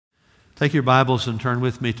Take your Bibles and turn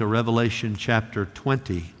with me to Revelation chapter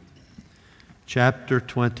 20. Chapter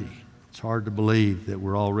 20. It's hard to believe that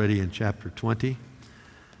we're already in chapter 20.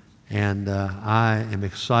 And I am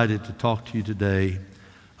excited to talk to you today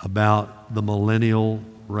about the millennial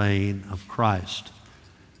reign of Christ.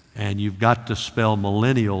 And you've got to spell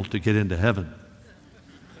millennial to get into heaven.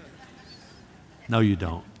 No, you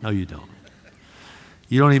don't. No, you don't.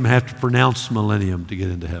 You don't even have to pronounce millennium to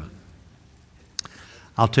get into heaven.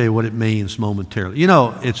 I'll tell you what it means momentarily. You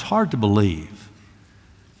know, it's hard to believe.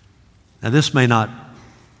 Now, this may not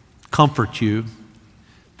comfort you. In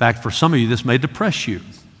fact, for some of you, this may depress you.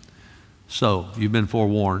 So, you've been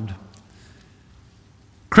forewarned.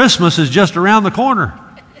 Christmas is just around the corner.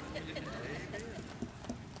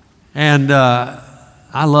 And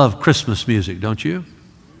I love Christmas music, don't you?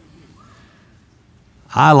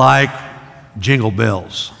 I like jingle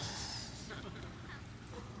bells.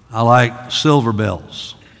 I like silver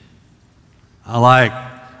bells.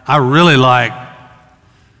 I really like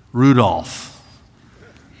Rudolph,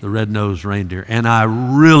 the red-nosed reindeer. And I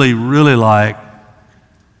really, really like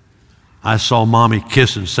I Saw Mommy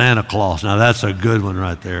Kissing Santa Claus. Now that's a good one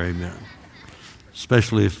right there, amen.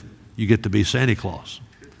 Especially if you get to be Santa Claus.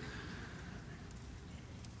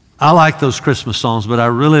 I like those Christmas songs, but I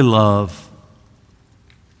really love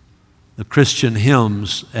the Christian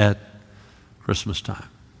hymns at Christmas time.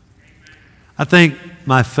 I think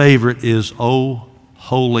my favorite is "O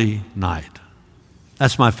Holy Night."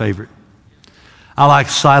 That's my favorite. I like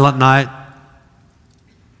 "Silent Night."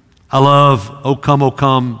 I love O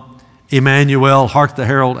Come, Emmanuel, Hark the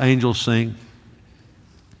Herald Angels Sing.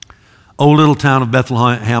 O Little Town of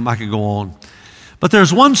Bethlehem, I could go on. But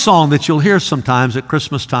there's one song that you'll hear sometimes at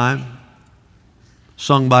Christmas time,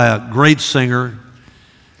 sung by a great singer.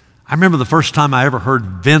 I remember the first time I ever heard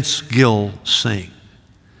Vince Gill sing.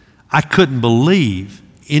 I couldn't believe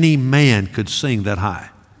any man could sing that high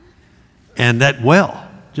and that well.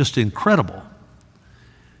 Just incredible.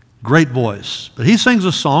 Great voice. But he sings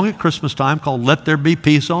a song at Christmas time called "Let There Be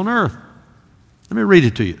Peace on Earth." Let me read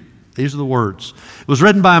it to you. These are the words. It was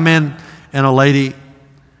written by a man and a lady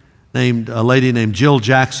named Jill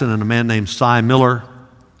Jackson and a man named Cy Miller.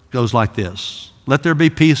 It goes like this. "Let there be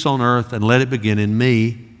peace on earth, and let it begin in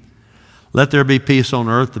me. Let there be peace on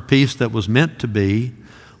earth, the peace that was meant to be.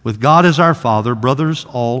 With God as our Father, brothers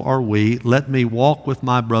all are we. Let me walk with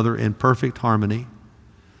my brother in perfect harmony.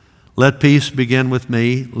 Let peace begin with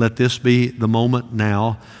me. Let this be the moment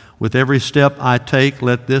now. With every step I take,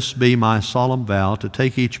 let this be my solemn vow, to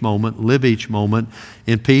take each moment, live each moment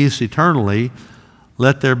in peace eternally.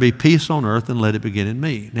 Let there be peace on earth, and let it begin in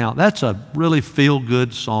me." Now, that's a really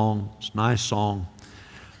feel-good song. It's a nice song.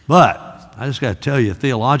 But I just got to tell you,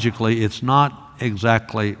 theologically, it's not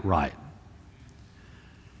exactly right.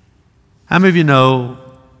 How many of you know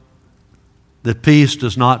that peace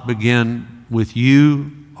does not begin with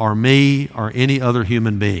you or me or any other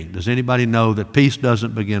human being? Does anybody know that peace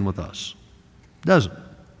doesn't begin with us? It doesn't.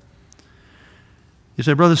 You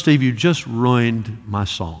say, "Brother Steve, you just ruined my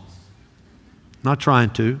song." Not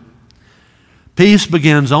trying to. Peace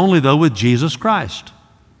begins only, though, with Jesus Christ,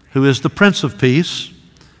 who is the Prince of Peace.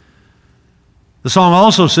 The song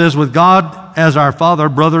also says, "With God as our Father,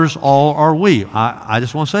 brothers all are we." I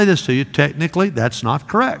just want to say this to you. Technically, that's not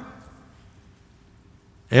correct.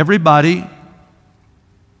 Everybody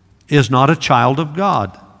is not a child of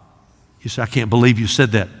God. You say, "I can't believe you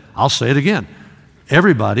said that." I'll say it again.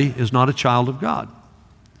 Everybody is not a child of God.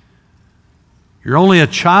 You're only a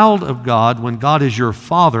child of God when God is your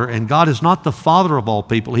Father, and God is not the Father of all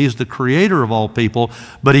people. He is the Creator of all people,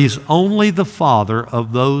 but He's only the Father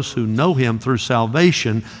of those who know Him through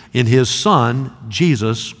salvation in His Son,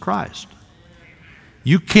 Jesus Christ.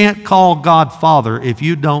 You can't call God Father if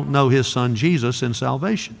you don't know His Son, Jesus, in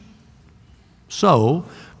salvation. So,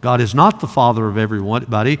 God is not the Father of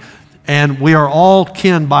everybody, and we are all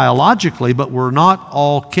kin biologically, but we're not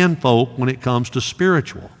all kinfolk when it comes to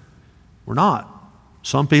spiritual. We're not.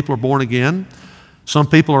 Some people are born again. Some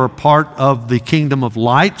people are a part of the kingdom of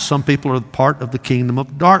light. Some people are part of the kingdom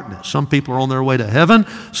of darkness. Some people are on their way to heaven.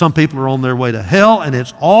 Some people are on their way to hell. And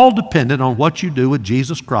it's all dependent on what you do with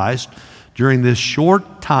Jesus Christ during this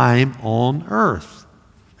short time on earth.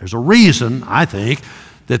 There's a reason, I think,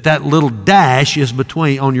 that little dash is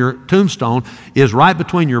on your tombstone is right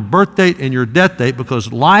between your birth date and your death date,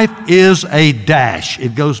 because life is a dash.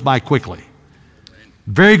 It goes by quickly.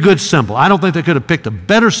 Very good symbol. I don't think they could have picked a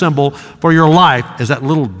better symbol for your life as that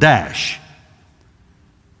little dash.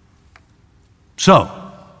 So,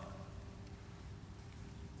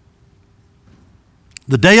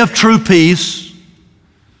 the day of true peace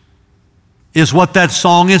is what that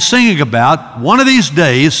song is singing about. One of these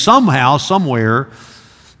days, somehow, somewhere,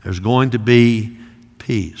 there's going to be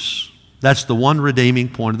peace. That's the one redeeming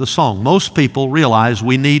point of the song. Most people realize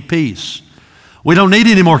we need peace. We don't need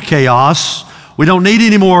any more chaos. We don't need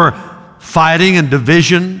any more fighting and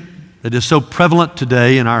division that is so prevalent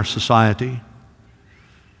today in our society.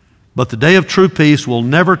 But the day of true peace will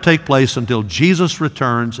never take place until Jesus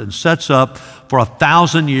returns and sets up for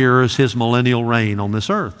 1,000 years his millennial reign on this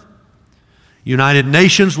earth. United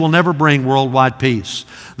Nations will never bring worldwide peace.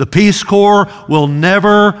 The Peace Corps will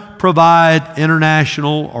never provide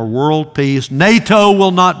international or world peace. NATO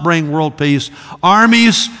will not bring world peace.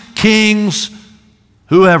 Armies, kings,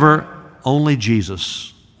 whoever, only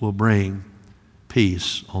Jesus will bring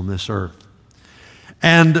peace on this earth.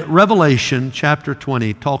 And Revelation chapter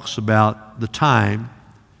 20 talks about the time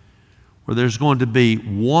where there's going to be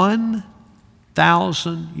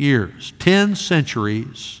 1,000 years, 10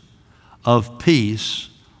 centuries of peace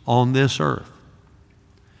on this earth.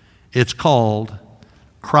 It's called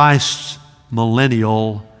Christ's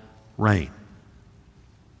millennial reign.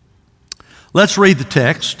 Let's read the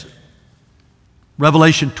text.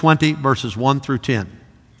 Revelation 20, verses 1 through 10.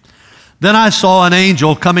 Then I saw an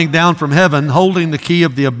angel coming down from heaven, holding the key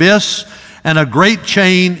of the abyss and a great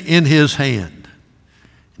chain in his hand.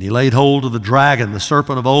 And he laid hold of the dragon, the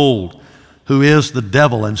serpent of old, who is the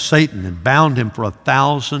devil and Satan, and bound him for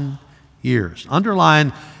 1,000 years.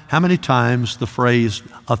 Underline how many times the phrase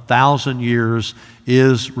 1,000 years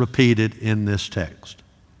is repeated in this text.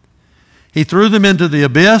 He threw them into the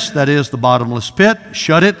abyss, that is the bottomless pit,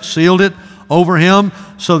 shut it, sealed it over him,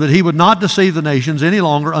 so that he would not deceive the nations any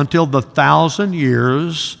longer until the 1,000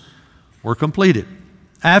 years were completed.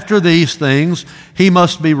 After these things, he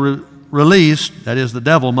must be released, that is the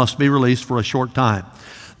devil must be released for a short time.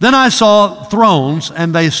 Then I saw thrones,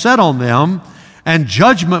 and they sat on them, and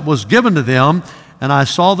judgment was given to them, and I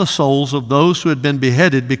saw the souls of those who had been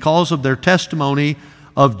beheaded because of their testimony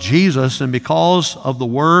of Jesus and because of the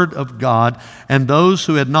word of God, and those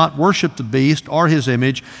who had not worshiped the beast or his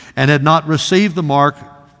image and had not received the mark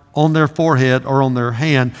on their forehead or on their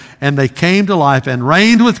hand, and they came to life and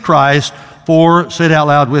reigned with Christ for, say it out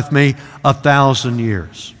loud with me, 1,000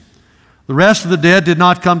 years. The rest of the dead did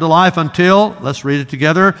not come to life until, let's read it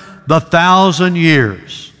together, the 1,000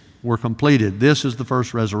 years were completed. This is the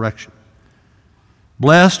first resurrection.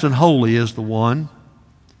 Blessed and holy is the one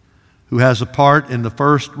who has a part in the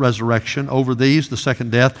first resurrection. Over these, the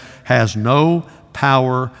second death has no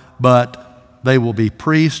power, but they will be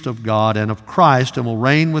priests of God and of Christ and will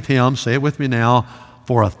reign with him, say it with me now,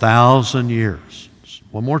 for 1,000 years.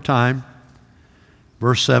 One more time.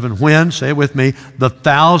 Verse 7, when, say it with me, the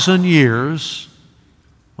 1,000 years,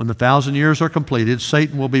 when the 1,000 years are completed,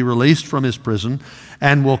 Satan will be released from his prison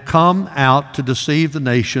and will come out to deceive the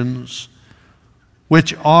nations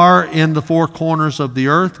which are in the four corners of the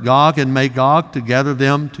earth, Gog and Magog, to gather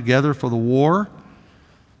them together for the war.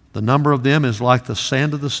 The number of them is like the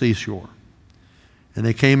sand of the seashore. And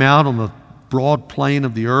they came out on the broad plain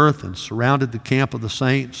of the earth and surrounded the camp of the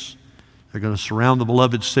saints. They're going to surround the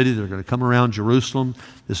beloved city. They're going to come around Jerusalem.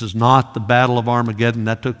 This is not the battle of Armageddon.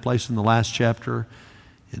 That took place in the last chapter,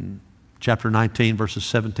 in chapter 19, verses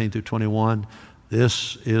 17 through 21.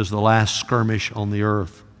 This is the last skirmish on the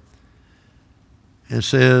earth. It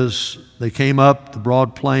says, they came up the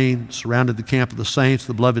broad plain, surrounded the camp of the saints,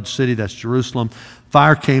 the beloved city, that's Jerusalem.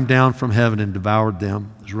 Fire came down from heaven and devoured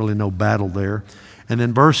them. There's really no battle there. And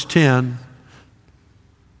then verse 10,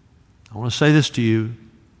 I want to say this to you.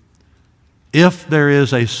 If there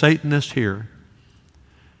is a Satanist here,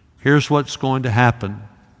 here's what's going to happen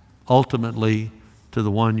ultimately to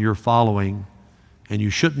the one you're following. And you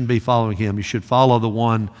shouldn't be following him. You should follow the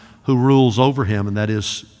one who rules over him, and that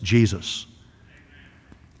is Jesus.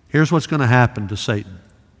 Here's what's going to happen to Satan.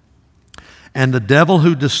 And the devil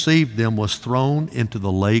who deceived them was thrown into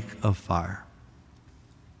the lake of fire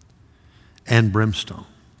and brimstone,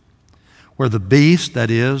 where the beast,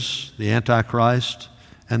 that is, the Antichrist,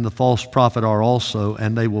 and the false prophet are also,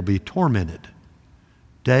 and they will be tormented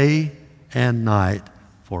day and night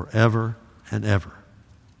forever and ever.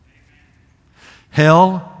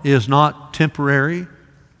 Hell is not temporary.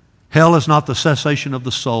 Hell is not the cessation of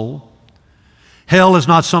the soul. Hell is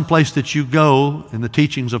not some place that you go in the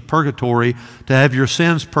teachings of purgatory to have your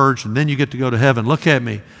sins purged and then you get to go to heaven. Look at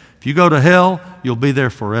me. If you go to hell, you'll be there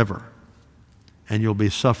forever and you'll be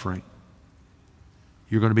suffering.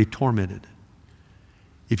 You're going to be tormented.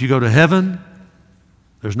 If you go to heaven,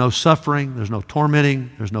 there's no suffering, there's no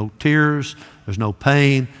tormenting, there's no tears, there's no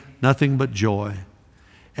pain, nothing but joy.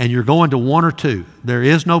 And you're going to one or two. There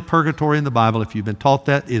is no purgatory in the Bible. If you've been taught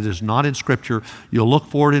that, it is not in Scripture. You'll look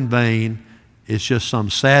for it in vain It's just some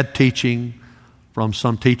sad teaching from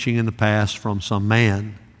some teaching in the past from some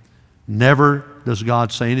man. Never does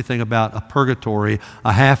God say anything about a purgatory,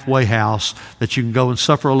 a halfway house that you can go and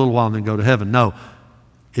suffer a little while and then go to heaven. No,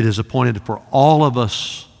 it is appointed for all of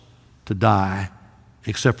us to die,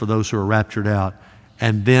 except for those who are raptured out,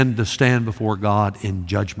 and then to stand before God in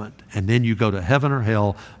judgment. And then you go to heaven or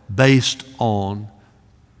hell based on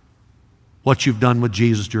what you've done with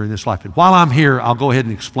Jesus during this life. And while I'm here, I'll go ahead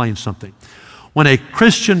and explain something. When a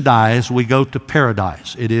Christian dies, we go to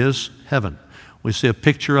paradise. It is heaven. We see a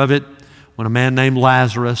picture of it when a man named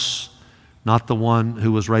Lazarus, not the one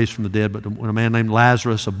who was raised from the dead, but when a man named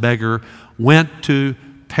Lazarus, a beggar, went to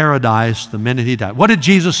paradise the minute he died. What did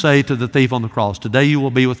Jesus say to the thief on the cross? Today you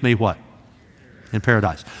will be with me, what? In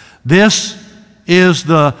paradise. This is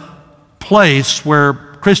the place where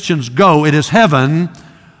Christians go. It is heaven,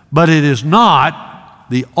 but it is not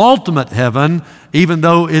the ultimate heaven, even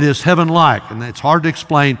though it is heaven-like. And it's hard to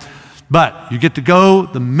explain, but you get to go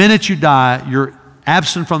the minute you die. You're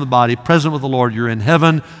absent from the body, present with the Lord. You're in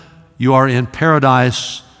heaven. You are in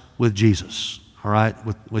paradise with Jesus, all right,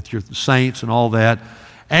 with your saints and all that.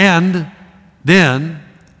 And then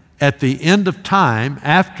at the end of time,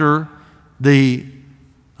 after the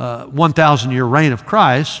 1,000-year reign of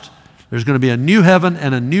Christ, there's going to be a new heaven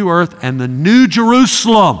and a new earth and the new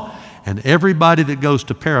Jerusalem. And everybody that goes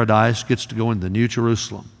to paradise gets to go into the new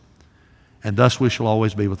Jerusalem. And thus we shall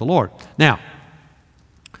always be with the Lord. Now,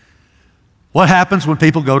 what happens when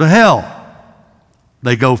people go to hell?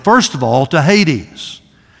 They go, first of all, to Hades.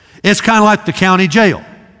 It's kind of like the county jail.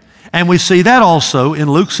 And we see that also in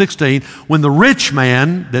Luke 16, when the rich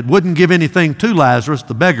man that wouldn't give anything to Lazarus,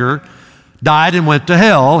 the beggar, died and went to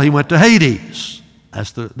hell. He went to Hades.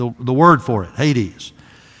 That's the word for it, Hades.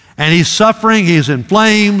 And he's suffering, he's in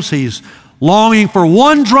flames, he's longing for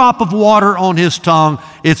one drop of water on his tongue.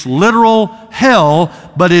 It's literal hell,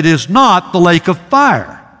 but it is not the lake of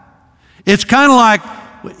fire. It's kind of like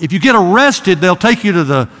if you get arrested, they'll take you to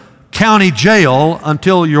the county jail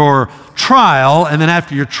until your trial, and then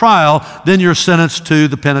after your trial, then you're sentenced to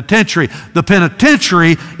the penitentiary. The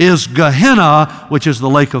penitentiary is Gehenna, which is the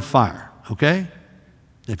lake of fire, okay?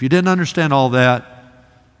 If you didn't understand all that,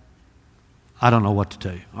 I don't know what to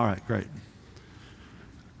tell you. All right, great.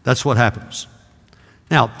 That's what happens.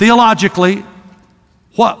 Now, theologically,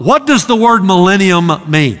 what does the word millennium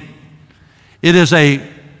mean? It is a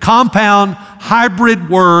compound hybrid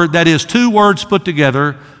word that is two words put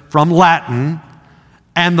together from Latin,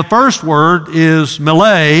 and the first word is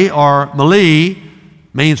mille or mille,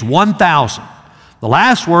 means 1,000. The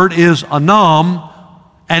last word is annum,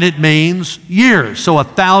 and it means years, so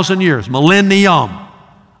 1,000 years, millennium,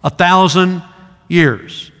 1,000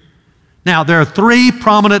 years. Now, there are three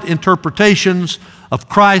prominent interpretations of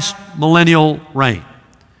Christ's millennial reign.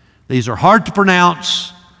 These are hard to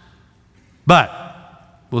pronounce, but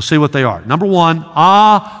we'll see what they are. Number one,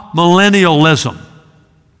 amillennialism.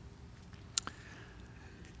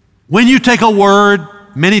 When you take a word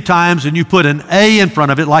many times and you put an A in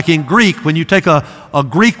front of it, like in Greek, when you take a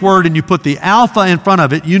Greek word and you put the alpha in front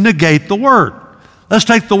of it, you negate the word. Let's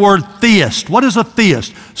take the word theist. What is a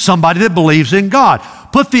theist? Somebody that believes in God.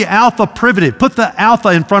 Put the alpha privative, put the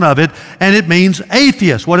alpha in front of it, and it means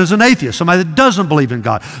atheist. What is an atheist? Somebody that doesn't believe in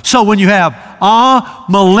God. So when you have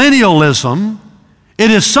amillennialism,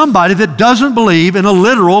 it is somebody that doesn't believe in a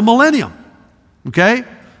literal millennium. Okay?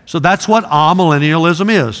 So that's what amillennialism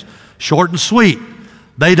is. Short and sweet.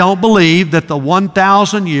 They don't believe that the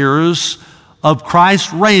 1,000 years of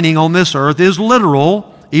Christ reigning on this earth is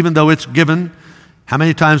literal, even though it's given. How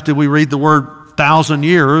many times did we read the word 1,000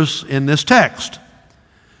 years in this text?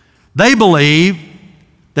 They believe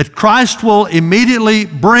that Christ will immediately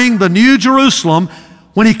bring the new Jerusalem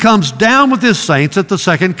when he comes down with his saints at the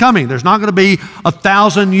second coming. There's not going to be a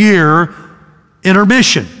 1,000-year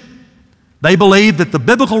intermission. They believe that the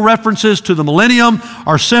biblical references to the millennium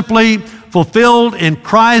are simply fulfilled in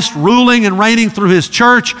Christ ruling and reigning through his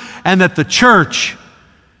church, and that the church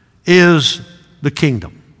is the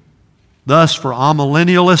kingdom. Thus, for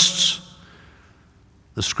amillennialists,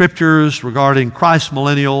 the scriptures regarding Christ's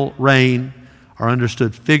millennial reign are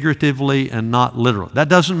understood figuratively and not literally. That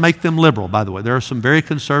doesn't make them liberal, by the way. There are some very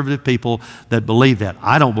conservative people that believe that.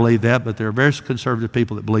 I don't believe that, but there are very conservative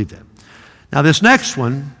people that believe that. Now, this next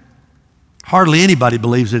one, hardly anybody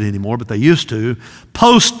believes it anymore, but they used to.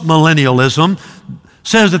 Postmillennialism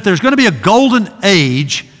says that there's going to be a golden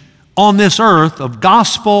age on this earth of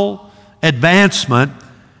gospel advancement,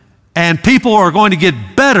 and people are going to get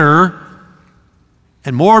better,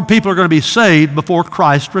 and more people are going to be saved before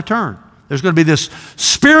Christ's return. There's going to be this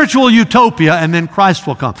spiritual utopia, and then Christ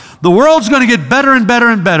will come. The world's going to get better and better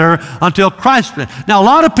and better until Christ. Now, a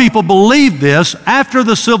lot of people believe this after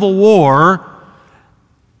the Civil War.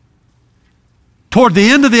 Toward the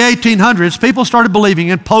end of the 1800s, people started believing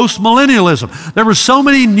in post-millennialism. There were so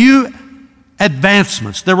many new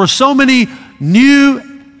advancements. There were so many new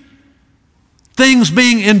things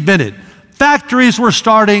being invented. Factories were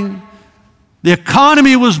starting. The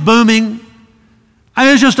economy was booming. I mean,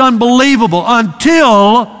 it was just unbelievable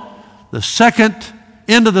until the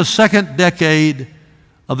end of the second decade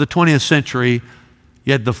of the 20th century.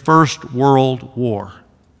 You had the First World War.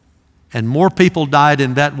 And more people died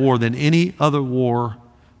in that war than any other war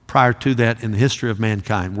prior to that in the history of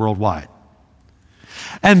mankind worldwide.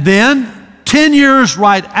 And then 10 years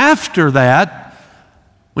right after that,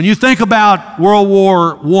 when you think about World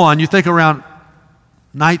War I, you think around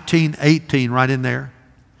 1918, right in there.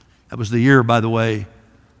 That was the year, by the way,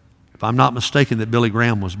 if I'm not mistaken, that Billy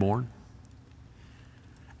Graham was born.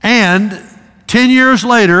 And 10 years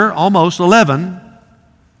later, almost 11,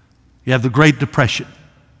 you have the Great Depression.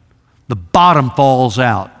 The bottom falls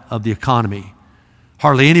out of the economy.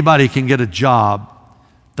 Hardly anybody can get a job.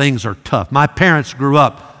 Things are tough. My parents grew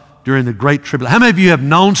up during the Great Tribulation. How many of you have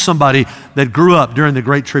known somebody that grew up during the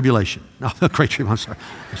Great Tribulation? No, the Great Tribulation,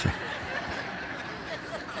 I'm sorry.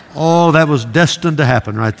 Oh, that was destined to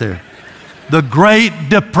happen right there. The Great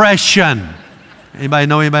Depression. Anybody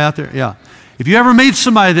know anybody out there? Yeah. If you ever meet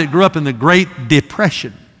somebody that grew up in the Great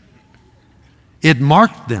Depression, it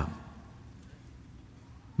marked them.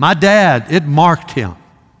 My dad, it marked him.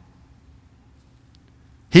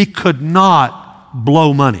 He could not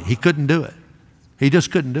blow money. He couldn't do it. He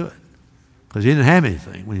just couldn't do it because he didn't have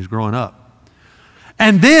anything when he was growing up.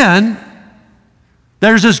 And then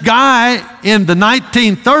there's this guy in the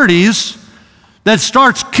 1930s that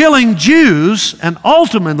starts killing Jews, and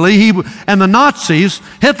ultimately Hitler and the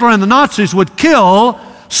Nazis would kill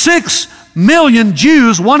 6 million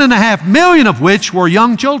Jews, 1.5 million of which were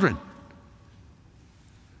young children.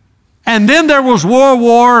 And then there was World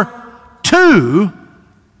War II.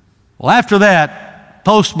 Well, after that,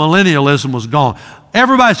 post-millennialism was gone.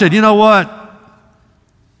 Everybody said, you know what?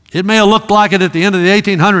 It may have looked like it at the end of the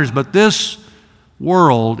 1800s, but this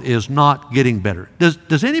world is not getting better.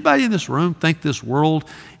 Does anybody in this room think this world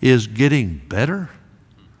is getting better?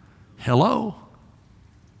 Hello?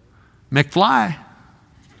 McFly.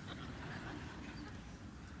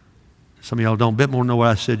 Some of y'all don't a bit more know what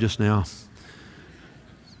I said just now.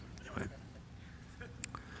 Anyway.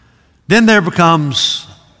 Then there becomes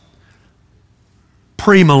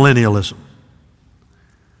premillennialism.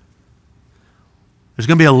 There's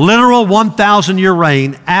going to be a literal 1,000-year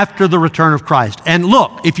reign after the return of Christ. And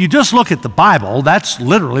look, if you just look at the Bible, that's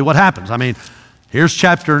literally what happens. I mean, here's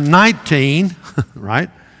chapter 19, right?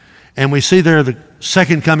 And we see there the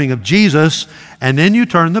second coming of Jesus. And then you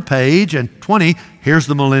turn the page, and 20, here's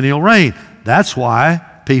the millennial reign. That's why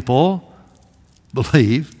people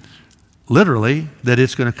believe, literally, that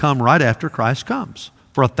it's going to come right after Christ comes.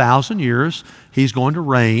 For 1,000 years, he's going to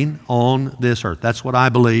reign on this earth. That's what I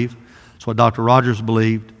believe. That's what Dr. Rogers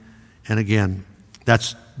believed. And again,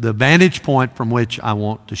 that's the vantage point from which I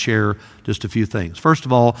want to share just a few things. First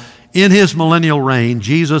of all, in his millennial reign,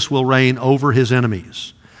 Jesus will reign over his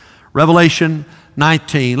enemies. Revelation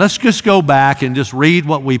 19. Let's just go back and just read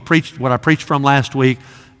what I preached from last week,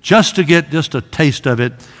 just to get just a taste of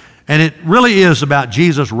it. And it really is about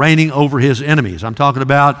Jesus reigning over his enemies. I'm talking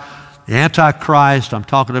about the Antichrist. I'm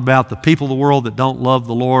talking about the people of the world that don't love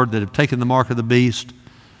the Lord, that have taken the mark of the beast.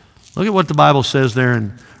 Look at what the Bible says there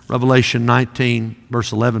in Revelation 19,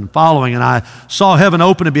 verse 11 following. And I saw heaven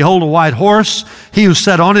open, and behold, a white horse. He who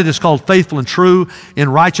sat on it is called Faithful and True. In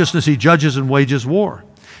righteousness he judges and wages war.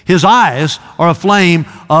 His eyes are a flame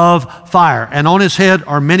of fire, and on his head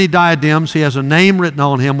are many diadems. He has a name written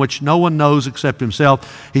on him which no one knows except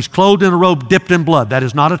himself. He's clothed in a robe dipped in blood. That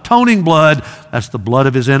is not atoning blood. That's the blood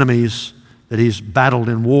of his enemies that he's battled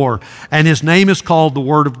in war. And his name is called the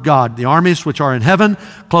Word of God. The armies which are in heaven,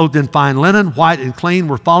 clothed in fine linen, white and clean,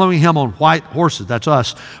 were following him on white horses. That's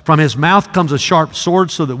us. From his mouth comes a sharp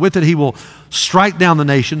sword, so that with it he will strike down the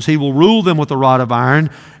nations. He will rule them with a rod of iron,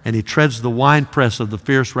 and he treads the winepress of the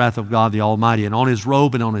fierce wrath of God the Almighty. And on his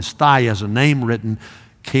robe and on his thigh he has a name written,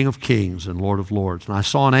 King of Kings and Lord of Lords. And I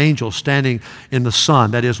saw an angel standing in the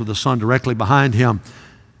sun, that is, with the sun directly behind him.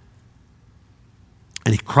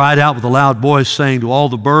 And he cried out with a loud voice, saying to all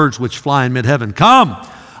the birds which fly in mid-heaven, Come,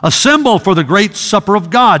 assemble for the great supper of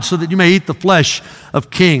God, so that you may eat the flesh of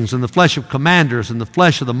kings, and the flesh of commanders, and the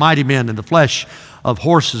flesh of the mighty men, and the flesh of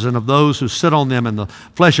horses and of those who sit on them, and the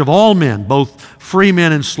flesh of all men, both free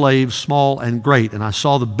men and slaves, small and great. And I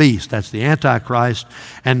saw the beast," that's the Antichrist,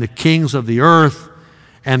 "and the kings of the earth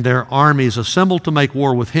and their armies assembled to make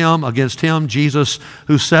war with him, against him, Jesus,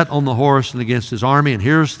 who sat on the horse, and against his army." And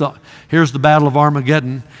here's the battle of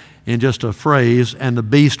Armageddon in just a phrase. "And the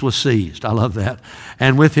beast was seized." I love that.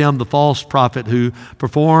 "And with him the false prophet who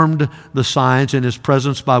performed the signs in his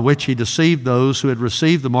presence, by which he deceived those who had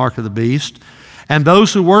received the mark of the beast and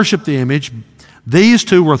those who worshiped the image. These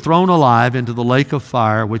two were thrown alive into the lake of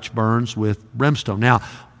fire, which burns with brimstone." Now,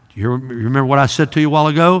 you remember what I said to you a while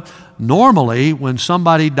ago? Normally, when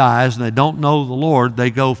somebody dies and they don't know the Lord, they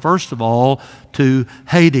go first of all to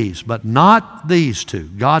Hades, but not these two.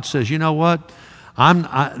 God says, "You know what?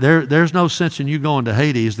 There's no sense in you going to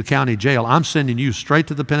Hades, the county jail. I'm sending you straight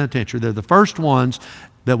to the penitentiary." They're the first ones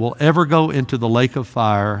that will ever go into the lake of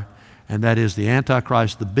fire, and that is the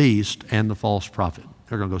Antichrist, the beast, and the false prophet.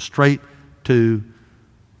 They're going to go straight to,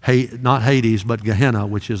 not Hades, but Gehenna,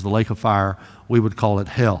 which is the lake of fire. We would call it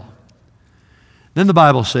hell. Then the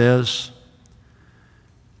Bible says,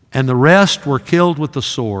 "And the rest were killed with the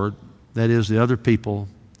sword," that is, the other people,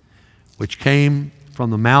 "which came from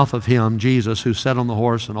the mouth of him," Jesus, "who sat on the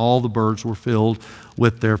horse, and all the birds were filled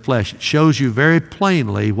with their flesh." It shows you very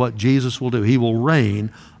plainly what Jesus will do. He will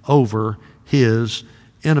reign over his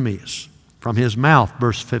enemies. "From his mouth,"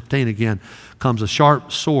 verse 15 again, "comes a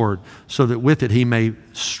sharp sword, so that with it he may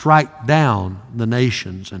strike down the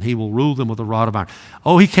nations, and he will rule them with a rod of iron."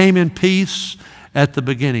 Oh, he came in peace at the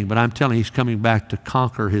beginning, but I'm telling you, he's coming back to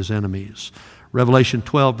conquer his enemies. Revelation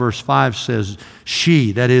 12 verse 5 says,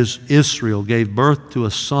 "She," that is Israel, "gave birth to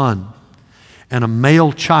a son, and a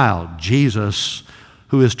male child, Jesus,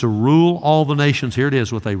 who is to rule all the nations," here it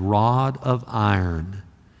is, "with a rod of iron.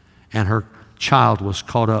 And her child was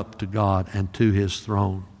caught up to God and to his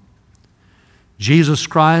throne." Jesus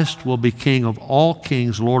Christ will be King of all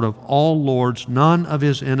kings, Lord of all lords. None of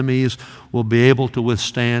his enemies will be able to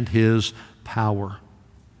withstand his power.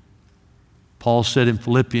 Paul said in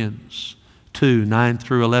Philippians 2, 9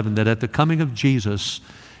 through 11, that at the coming of Jesus,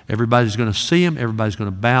 everybody's going to see him, everybody's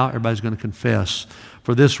going to bow, everybody's going to confess.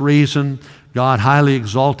 "For this reason, God highly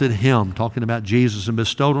exalted him," talking about Jesus, "and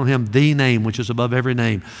bestowed on him the name which is above every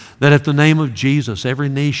name, that at the name of Jesus every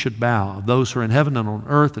knee should bow, of those who are in heaven and on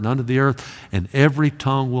earth and under the earth, and every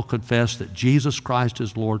tongue will confess that Jesus Christ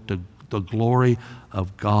is Lord, to the glory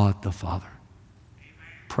of God the Father."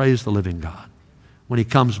 Praise the living God. When he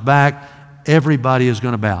comes back, everybody is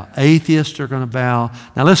going to bow. Atheists are going to bow.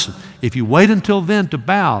 Now listen, if you wait until then to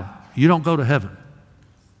bow, you don't go to heaven.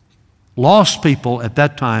 Lost people at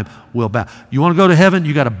that time will bow. You want to go to heaven,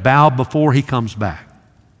 you got to bow before he comes back.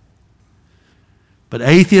 But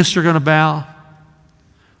atheists are going to bow.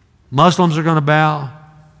 Muslims are going to bow.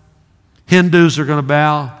 Hindus are going to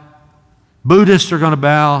bow. Buddhists are going to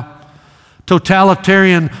bow.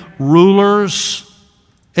 Totalitarian rulers,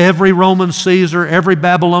 every Roman Caesar, every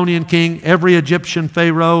Babylonian king, every Egyptian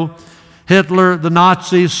Pharaoh, Hitler, the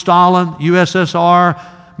Nazis, Stalin, USSR,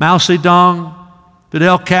 Mao Zedong,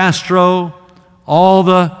 Fidel Castro, all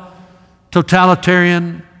the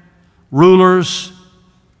totalitarian rulers,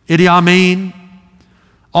 Idi Amin,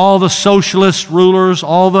 all the socialist rulers,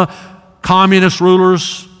 all the communist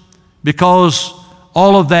rulers, because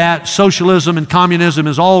all of that, socialism and communism,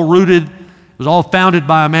 is all rooted, it was all founded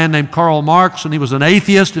by a man named Karl Marx, and he was an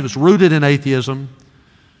atheist. It was rooted in atheism.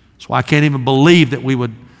 That's why I can't even believe that we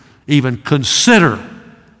would even consider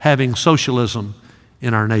having socialism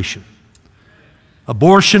in our nation.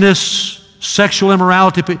 Abortionists, sexual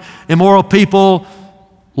immorality, immoral people,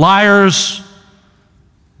 liars,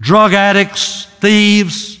 drug addicts,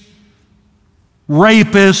 thieves,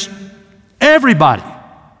 rapists, everybody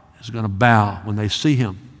is going to bow when they see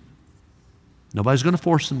him. Nobody's going to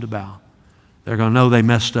force them to bow. They're going to know they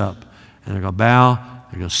messed up, and they're going to bow.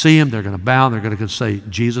 They're going to see him. They're going to bow. And they're going to say,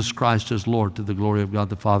 "Jesus Christ is Lord," to the glory of God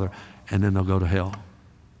the Father, and then they'll go to hell.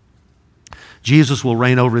 Jesus will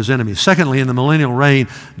reign over his enemies. Secondly, in the millennial reign,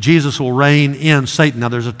 Jesus will reign in Satan. Now,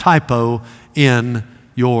 there's a typo in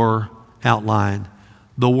your outline.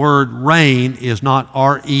 The word reign is not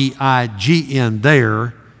R-E-I-G-N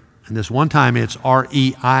there, and this one time it's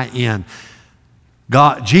R-E-I-N.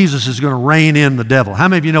 Jesus is going to reign in the devil. How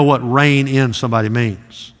many of you know what reign in somebody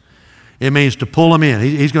means? It means to pull him in.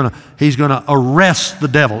 He's going to arrest the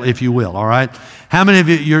devil, if you will, all right? How many of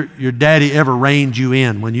you, your daddy ever reined you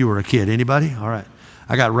in when you were a kid? Anybody? All right.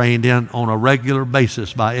 I got reined in on a regular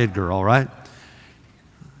basis by Edgar, all right?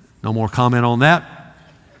 No more comment on that.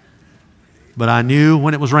 But I knew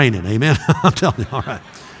when it was raining, amen? I'm telling you, all right.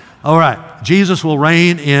 All right, Jesus will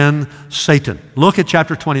reign in Satan. Look at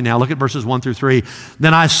chapter 20 now. Look at verses 1 through 3.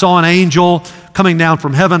 Then I saw an angel coming down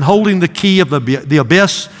from heaven, holding the key of the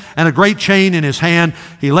abyss and a great chain in his hand.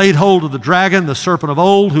 He laid hold of the dragon, the serpent of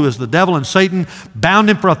old, who is the devil and Satan,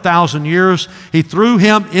 bound him for 1,000 years. He threw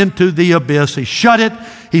him into the abyss. He shut it.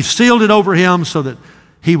 He sealed it over him so that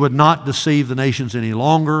he would not deceive the nations any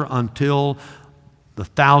longer until the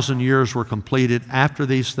 1,000 years were completed. After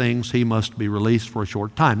these things, he must be released for a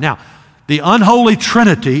short time. Now, the unholy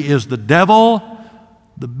trinity is the devil,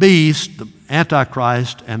 the beast, the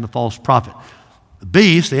Antichrist, and the false prophet. The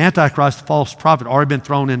beast, the Antichrist, the false prophet, already been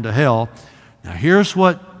thrown into hell. Now, here's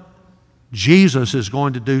what Jesus is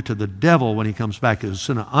going to do to the devil when he comes back. He's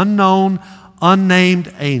an unknown,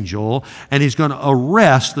 unnamed angel, and he's going to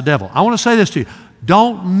arrest the devil. I want to say this to you.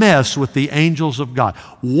 Don't mess with the angels of God.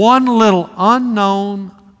 One little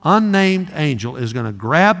unknown, unnamed angel is going to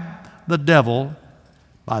grab the devil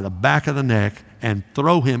by the back of the neck and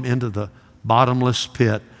throw him into the bottomless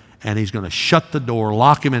pit, and he's going to shut the door,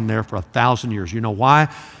 lock him in there for 1,000 years. You know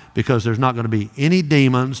why? Because there's not going to be any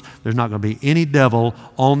demons, there's not going to be any devil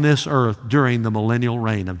on this earth during the millennial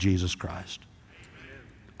reign of Jesus Christ.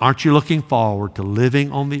 Aren't you looking forward to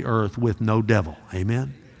living on the earth with no devil?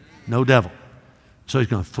 Amen? No devil. So he's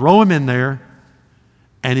going to throw him in there,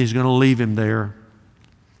 and he's going to leave him there.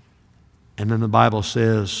 And then the Bible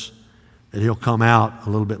says that he'll come out a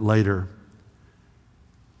little bit later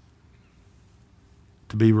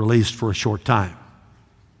to be released for a short time.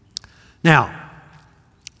 Now,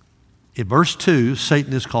 in verse 2,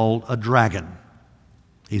 Satan is called a dragon.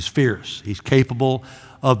 He's fierce. He's capable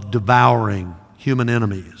of devouring human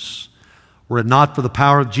enemies. Were it not for the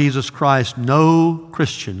power of Jesus Christ, no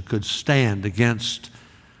Christian could stand against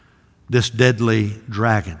this deadly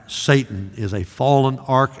dragon. Satan is a fallen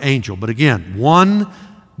archangel. But again, one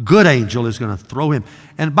good angel is going to throw him.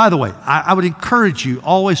 And by the way, I would encourage you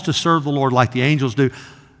always to serve the Lord like the angels do.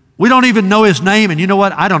 We don't even know his name, and you know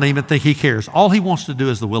what? I don't even think he cares. All he wants to do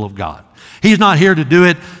is the will of God. He's not here to do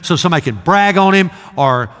it so somebody can brag on him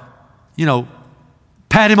or,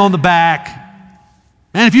 pat him on the back.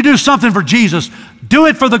 And if you do something for Jesus, do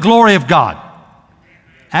it for the glory of God.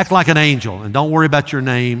 Act like an angel and don't worry about your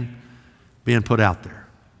name being put out there.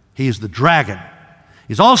 He's the dragon.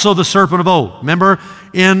 He's also the serpent of old. Remember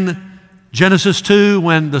in Genesis 2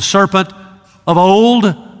 when the serpent of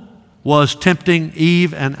old was tempting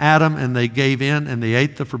Eve and Adam, and they gave in and they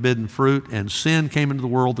ate the forbidden fruit, and sin came into the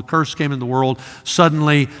world, the curse came into the world.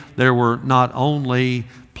 Suddenly there were not only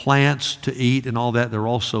plants to eat and all that, there were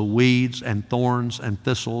also weeds and thorns and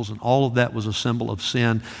thistles, and all of that was a symbol of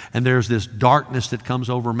sin. And there's this darkness that comes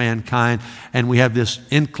over mankind, and we have this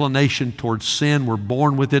inclination towards sin. We're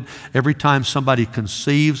born with it. Every time somebody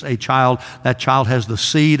conceives a child, that child has the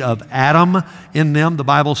seed of Adam in them, the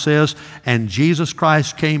Bible says, and Jesus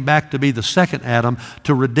Christ came back to be the second Adam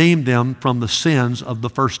to redeem them from the sins of the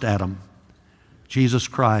first Adam. Jesus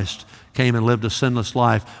Christ came and lived a sinless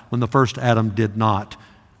life when the first Adam did not.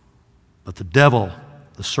 But the devil,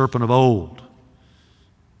 the serpent of old,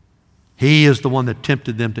 he is the one that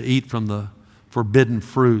tempted them to eat from the forbidden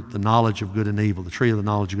fruit, the knowledge of good and evil, the tree of the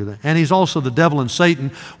knowledge of good and evil. And he's also the devil and Satan,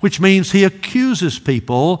 which means he accuses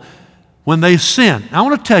people when they sin. Now, I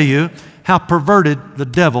want to tell you how perverted the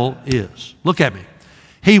devil is. Look at me.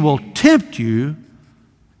 He will tempt you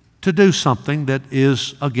to do something that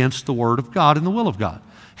is against the Word of God and the will of God.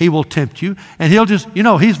 He will tempt you, and he'll just,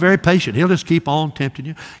 he's very patient. He'll just keep on tempting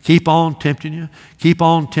you, keep on tempting you, keep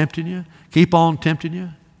on tempting you, keep on tempting you.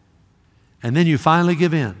 And then you finally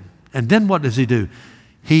give in. And then what does he do?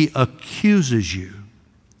 He accuses you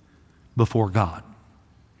before God.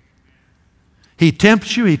 He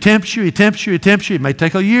tempts you, he tempts you, he tempts you, he tempts you. It may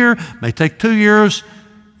take a year, it may take 2 years.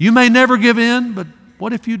 You may never give in, but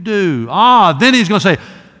what if you do? Then he's going to say,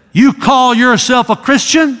 you call yourself a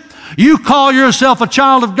Christian? You call yourself a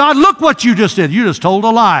child of God? Look what you just did. You just told a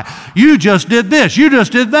lie. You just did this. You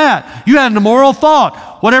just did that. You had an immoral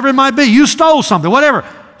thought, whatever it might be. You stole something, whatever.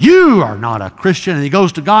 You are not a Christian. And he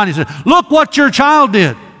goes to God and he says, look what your child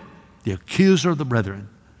did. The accuser of the brethren.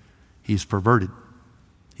 He's perverted.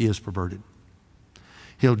 He is perverted.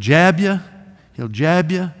 He'll jab you. He'll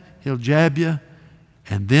jab you. He'll jab you.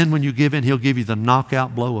 And then when you give in, he'll give you the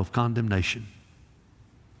knockout blow of condemnation.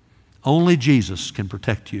 Only Jesus can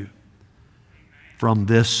protect you from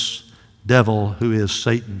this devil who is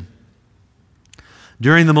Satan.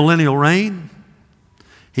 During the millennial reign,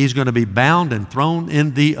 he's going to be bound and thrown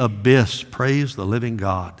in the abyss. Praise the living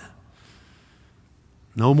God.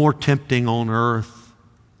 No more tempting on earth.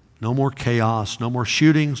 No more chaos. No more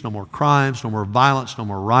shootings. No more crimes. No more violence. No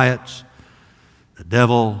more riots. The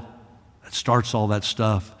devil that starts all that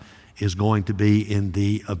stuff is going to be in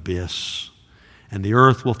the abyss. And the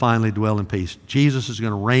earth will finally dwell in peace. Jesus is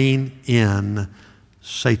going to reign in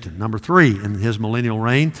Satan. Number 3, in his millennial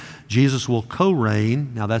reign, Jesus will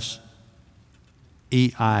co-reign, now that's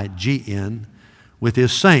E-I-G-N, with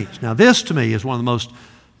his saints. Now this to me is one of the most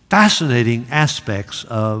fascinating aspects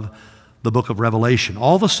of the book of Revelation.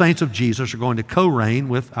 All the saints of Jesus are going to co-reign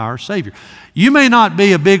with our Savior. You may not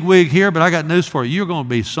be a bigwig here, but I got news for you. You're going to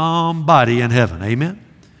be somebody in heaven. Amen?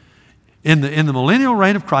 In the millennial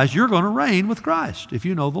reign of Christ, you're going to reign with Christ if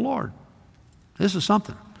you know the Lord. This is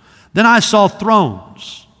something. Then I saw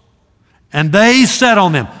thrones, and they sat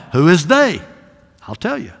on them. Who is they? I'll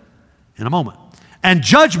tell you in a moment. And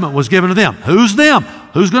judgment was given to them. Who's them?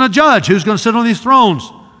 Who's going to judge? Who's going to sit on these thrones?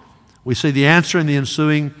 We see the answer in the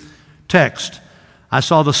ensuing text. I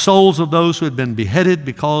saw the souls of those who had been beheaded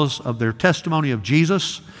because of their testimony of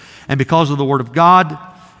Jesus and because of the word of God,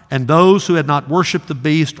 and those who had not worshiped the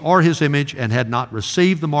beast or his image and had not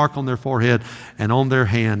received the mark on their forehead and on their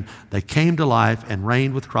hand. They came to life and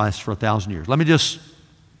reigned with Christ for 1,000 years. Let me just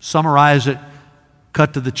summarize it,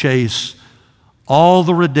 cut to the chase. All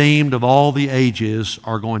the redeemed of all the ages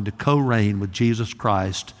are going to co-reign with Jesus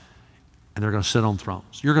Christ, and they're going to sit on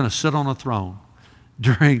thrones. You're going to sit on a throne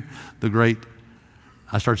during the great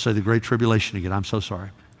tribulation again. I'm so sorry.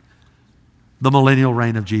 The millennial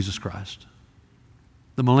reign of Jesus Christ.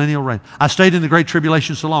 The millennial reign. I stayed in the great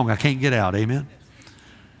tribulation so long, I can't get out. Amen?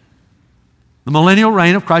 The millennial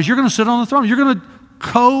reign of Christ. You're going to sit on the throne. You're going to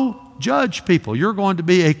co-judge people. You're going to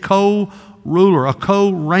be a co-ruler, a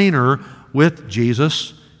co-reigner with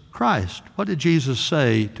Jesus Christ. What did Jesus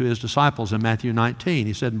say to his disciples in Matthew 19?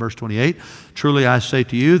 He said in verse 28, "Truly I say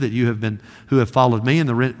to you that who have followed me in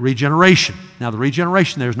the regeneration." Now the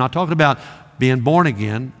regeneration there is not talking about being born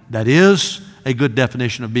again. That is a good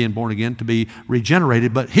definition of being born again, to be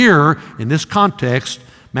regenerated. But here, in this context,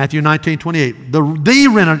 Matthew 19:28, the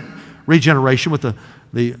regeneration with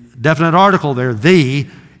the definite article there,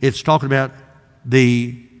 it's talking about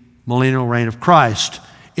the millennial reign of Christ.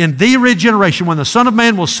 In the regeneration, when the Son of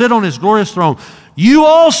Man will sit on his glorious throne, you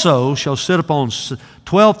also shall sit upon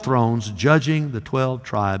 12 thrones, judging the 12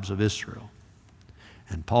 tribes of Israel.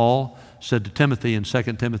 And Paul said to Timothy in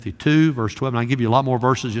 2 Timothy 2, verse 12, and I give you a lot more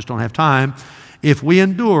verses, just don't have time. If we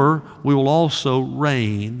endure, we will also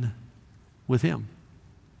reign with him.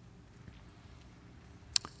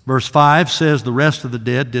 Verse 5 says, the rest of the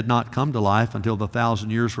dead did not come to life until the 1,000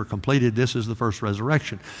 years were completed. This is the first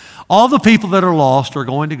resurrection. All the people that are lost are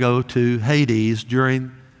going to go to Hades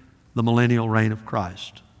during the millennial reign of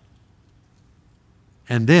Christ.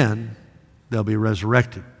 And then they'll be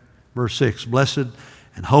resurrected. Verse 6, blessed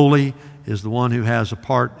and holy is the one who has a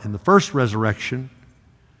part in the first resurrection.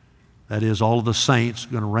 That is, all of the saints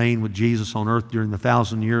going to reign with Jesus on earth during the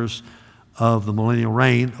 1,000 years of the millennial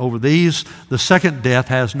reign. Over these, the second death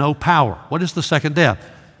has no power. What is the second death?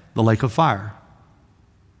 The lake of fire.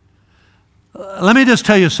 Let me just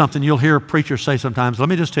tell you something you'll hear preachers say sometimes. Let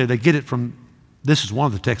me just tell you, they get it from, this is one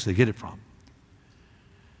of the texts they get it from.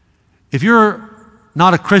 If you're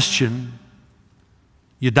not a Christian,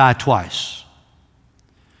 you die twice.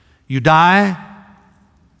 You die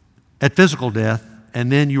at physical death, and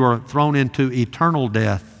then you are thrown into eternal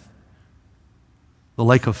death, the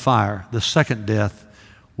lake of fire, the second death,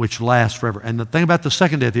 which lasts forever. And the thing about the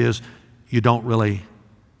second death is you don't really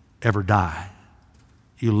ever die.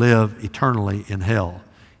 You live eternally in hell,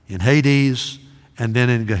 in Hades, and then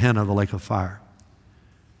in Gehenna, the lake of fire.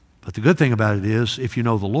 But the good thing about it is, if you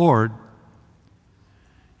know the Lord,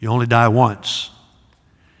 you only die once,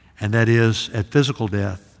 and that is at physical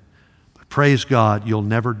death. But praise God, you'll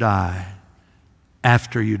never die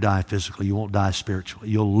after you die physically. You won't die spiritually.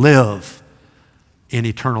 You'll live in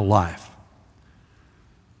eternal life.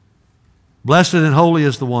 Blessed and holy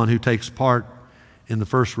is the one who takes part in the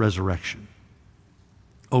first resurrection.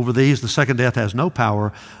 Over these, the second death has no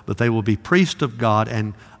power, but they will be priests of God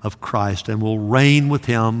and of Christ and will reign with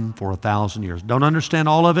him for 1,000 years. Don't understand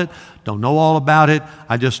all of it, don't know all about it.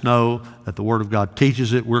 I just know that the Word of God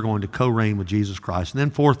teaches it. We're going to co-reign with Jesus Christ. And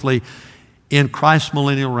then fourthly, in Christ's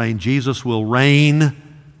millennial reign, Jesus will reign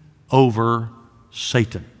over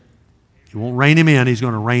Satan. He won't rein him in, he's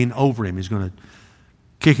going to reign over him. He's going to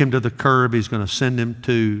kick him to the curb. He's going to send him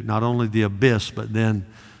to not only the abyss, but then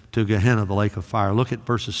to Gehenna, the lake of fire. Look at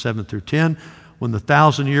verses 7 through 10. When the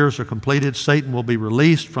 1,000 years are completed, Satan will be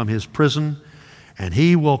released from his prison, and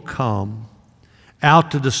he will come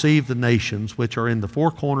out to deceive the nations which are in the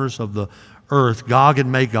four corners of the earth, Gog and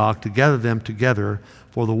Magog, to gather them together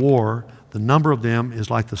for the war. The number of them is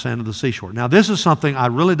like the sand of the seashore. Now, this is something I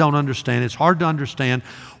really don't understand. It's hard to understand.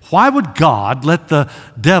 Why would God let the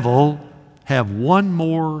devil have one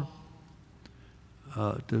more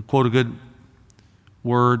to quote a good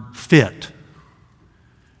word, fit.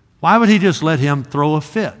 Why would he just let him throw a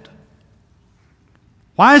fit?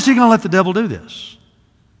 Why is he going to let the devil do this?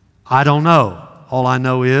 I don't know. All I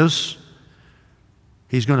know is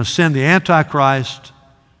he's going to send the Antichrist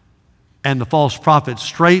and the false prophet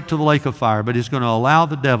straight to the lake of fire, but he's going to allow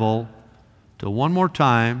the devil to one more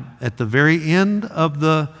time, at the very end of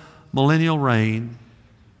the millennial reign,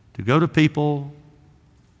 to go to people,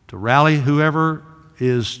 to rally whoever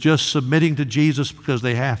is just submitting to Jesus because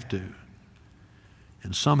they have to.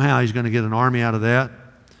 And somehow he's going to get an army out of that.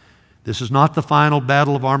 This is not the final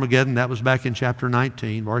battle of Armageddon. That was back in chapter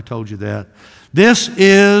 19. I've already told you that. This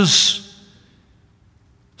is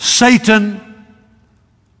Satan,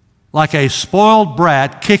 like a spoiled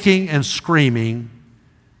brat, kicking and screaming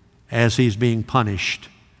as he's being punished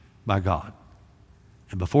by God.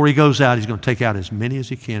 And before he goes out, he's going to take out as many as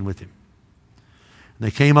he can with him. And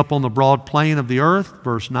they came up on the broad plain of the earth,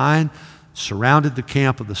 verse 9, surrounded the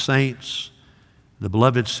camp of the saints, the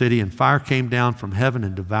beloved city, and fire came down from heaven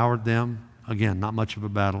and devoured them. Again, not much of a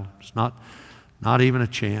battle. It's not even a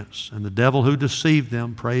chance. And the devil who deceived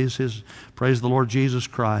them, praise the Lord Jesus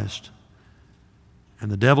Christ. And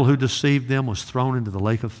the devil who deceived them was thrown into the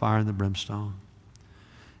lake of fire and the brimstone,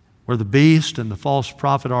 where the beast and the false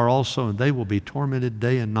prophet are also, and they will be tormented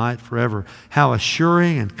day and night forever. How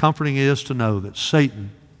assuring and comforting it is to know that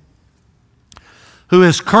Satan, who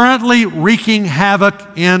is currently wreaking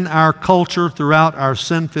havoc in our culture throughout our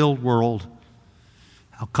sin-filled world,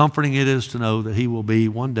 how comforting it is to know that he will be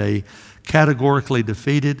one day categorically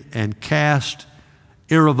defeated and cast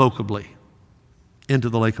irrevocably into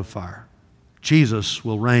the lake of fire. Jesus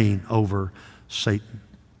will reign over Satan.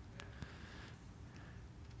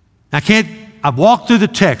 I've walked through the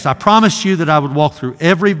text. I promised you that I would walk through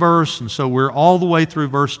every verse, and so we're all the way through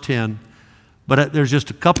verse 10. But there's just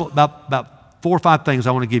a couple, about 4 or 5 things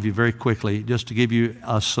I want to give you very quickly, just to give you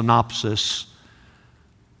a synopsis,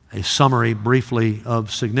 a summary briefly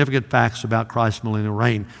of significant facts about Christ's millennial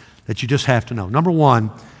reign that you just have to know. Number 1,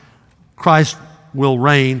 Christ will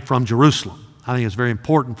reign from Jerusalem. I think it's very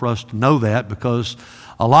important for us to know that, because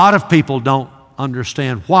a lot of people don't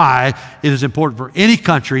understand why it is important for any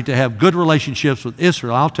country to have good relationships with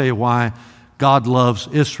Israel. I'll tell you why. God loves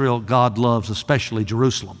Israel. God loves especially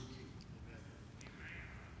Jerusalem.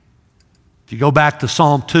 If you go back to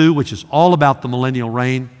Psalm 2, which is all about the millennial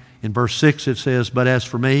reign, in verse 6 it says, "But as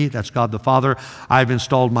for me," that's God the Father, "I have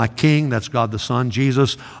installed my King," that's God the Son,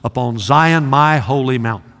 Jesus, "upon Zion, my holy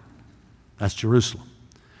mountain." That's Jerusalem.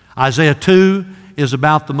 Isaiah 2 is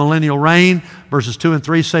about the millennial reign. Verses 2 and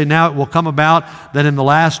 3 say, "Now it will come about that in the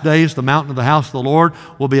last days the mountain of the house of the Lord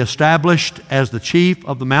will be established as the chief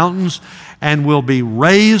of the mountains and will be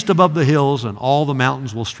raised above the hills, and all the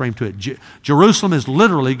mountains will stream to it." Jerusalem is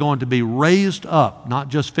literally going to be raised up, not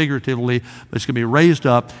just figuratively, but it's going to be raised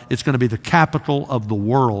up. It's going to be the capital of the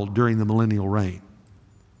world during the millennial reign.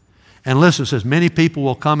 And listen, it says, many people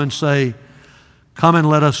will come and say, "Come and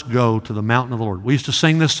let us go to the mountain of the Lord." We used to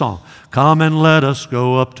sing this song. "Come and let us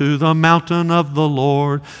go up to the mountain of the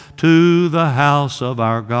Lord, to the house of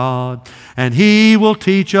our God. And He will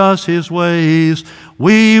teach us His ways.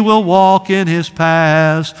 We will walk in His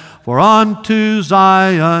paths. For unto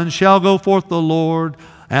Zion shall go forth the Lord,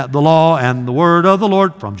 the law and the word of the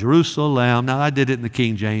Lord from Jerusalem." Now, I did it in the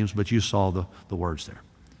King James, but you saw the words there.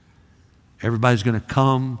 Everybody's going to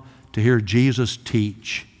come to hear Jesus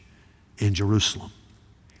teach in Jerusalem.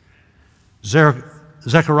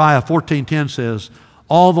 Zechariah 14:10 says,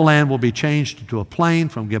 "All the land will be changed into a plain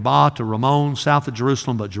from Geba to Ramon, south of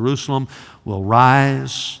Jerusalem, but Jerusalem will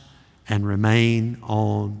rise and remain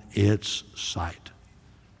on its site."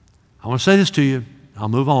 I want to say this to you. I'll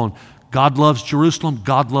move on. God loves Jerusalem.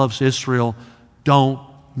 God loves Israel. Don't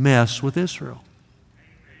mess with Israel.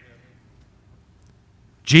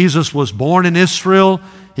 Jesus was born in Israel.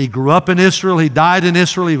 He grew up in Israel. He died in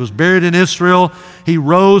Israel. He was buried in Israel. He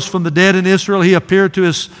rose from the dead in Israel. He appeared to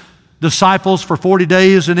His disciples for 40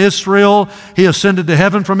 days in Israel. He ascended to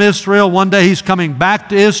heaven from Israel. One day He's coming back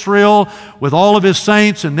to Israel with all of His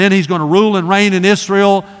saints, and then He's going to rule and reign in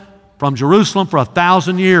Israel from Jerusalem for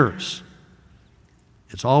 1,000 years.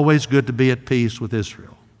 It's always good to be at peace with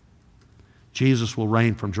Israel. Jesus will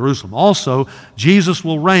reign from Jerusalem. Also, Jesus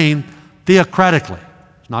will reign theocratically.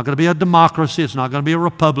 It's not going to be a democracy. It's not going to be a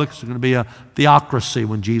republic. It's going to be a theocracy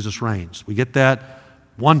when Jesus reigns. We get that.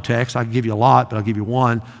 One text. I can give you a lot, but I'll give you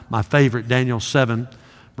one. My favorite, Daniel 7,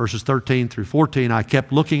 verses 13 through 14. "I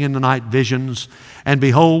kept looking in the night visions, and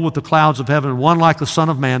behold, with the clouds of heaven, one like the Son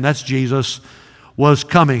of Man," that's Jesus, "was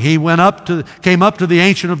coming. He came up to the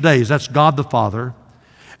Ancient of Days," that's God the Father,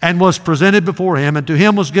 and was presented before him. And to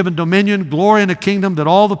him was given dominion, glory, and a kingdom, that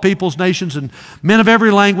all the peoples, nations, and men of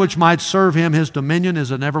every language might serve him. His dominion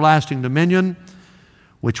is an everlasting dominion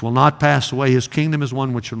which will not pass away. His kingdom is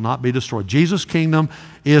one which will not be destroyed. Jesus' kingdom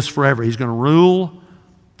is forever. He's going to rule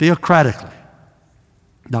theocratically.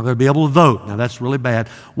 Not going to be able to vote. Now that's really bad.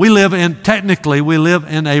 Technically we live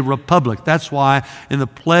in a republic. That's why in the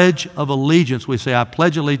Pledge of Allegiance we say, I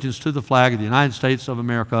pledge allegiance to the flag of the United States of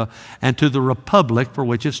America and to the republic for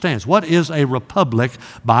which it stands. What is a republic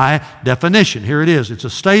by definition? Here it is. It's a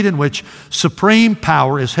state in which supreme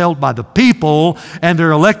power is held by the people and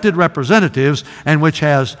their elected representatives, and which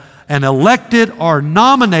has an elected or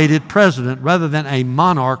nominated president rather than a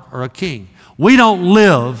monarch or a king. We don't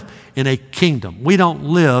live in a kingdom. We don't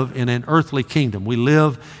live in an earthly kingdom. We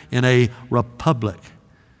live in a republic.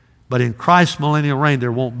 But in Christ's millennial reign,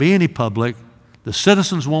 there won't be any public. The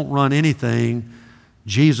citizens won't run anything.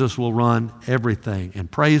 Jesus will run everything. And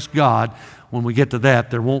praise God, when we get to that,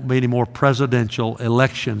 there won't be any more presidential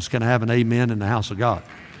elections. Can I have an amen in the house of God?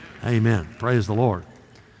 Amen. Praise the Lord.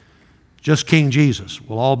 Just King Jesus.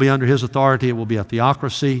 We'll all be under his authority. It will be a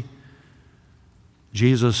theocracy.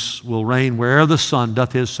 Jesus will reign wherever the sun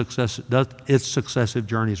doth its successive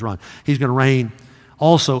journeys run. He's going to reign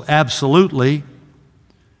also absolutely.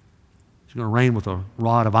 He's going to reign with a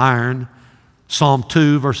rod of iron. Psalm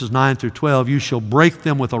 2, verses 9 through 12, you shall break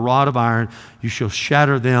them with a rod of iron. You shall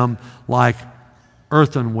shatter them like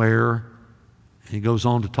earthenware. And he goes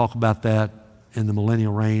on to talk about that in the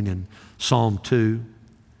millennial reign in Psalm 2.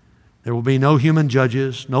 There will be no human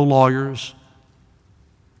judges, no lawyers,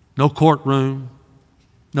 no courtroom,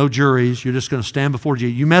 no juries. You're just going to stand before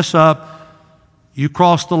Jesus. You mess up, you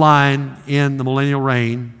cross the line in the millennial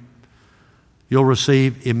reign, you'll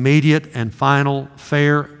receive immediate and final,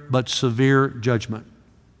 fair but severe judgment.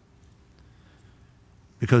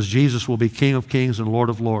 Because Jesus will be King of kings and Lord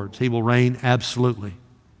of lords. He will reign absolutely.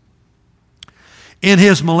 In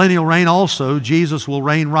his millennial reign also, Jesus will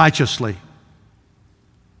reign righteously.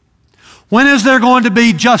 When is there going to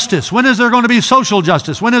be justice? When is there going to be social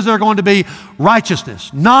justice? When is there going to be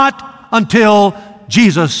righteousness? Not until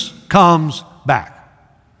Jesus comes back.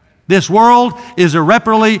 This world is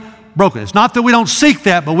irreparably broken. It's not that we don't seek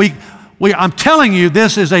that, but I'm telling you,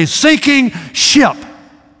 this is a sinking ship.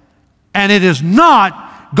 And it is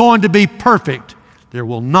not going to be perfect. There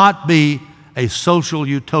will not be a social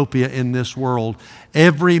utopia in this world.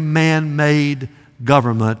 Every man-made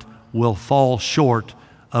government will fall short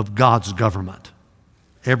of God's government.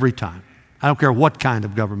 Every time. I don't care what kind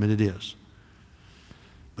of government it is.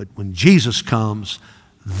 But when Jesus comes,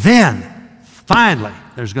 then finally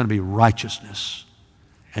there's going to be righteousness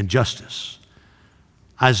and justice.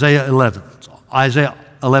 Isaiah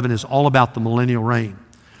 11 is all about the millennial reign.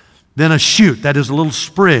 Then a shoot, that is a little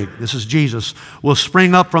sprig, this is Jesus, will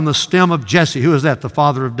spring up from the stem of Jesse. Who is that? The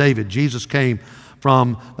father of David. Jesus came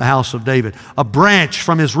from the house of David. A branch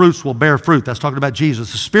from his roots will bear fruit. That's talking about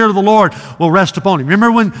Jesus. The Spirit of the Lord will rest upon him.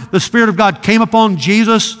 Remember when the Spirit of God came upon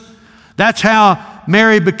Jesus? That's how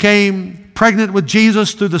Mary became pregnant with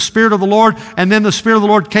Jesus, through the Spirit of the Lord. And then the Spirit of the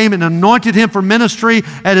Lord came and anointed him for ministry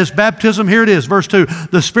at his baptism. Here it is, verse 2.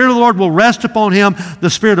 The Spirit of the Lord will rest upon him, the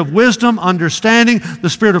Spirit of wisdom, understanding, the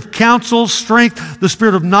Spirit of counsel, strength, the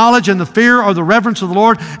Spirit of knowledge and the fear or the reverence of the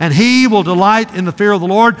Lord. And he will delight in the fear of the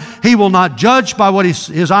Lord. He will not judge by what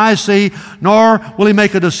his eyes see, nor will he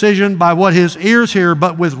make a decision by what his ears hear.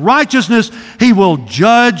 But with righteousness he will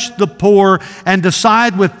judge the poor and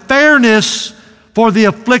decide with fairness for the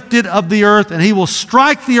afflicted of the earth. And he will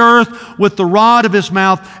strike the earth with the rod of his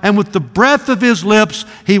mouth, and with the breath of his lips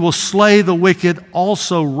he will slay the wicked.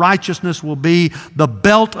 Also righteousness will be the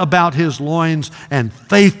belt about his loins, and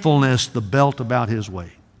faithfulness the belt about his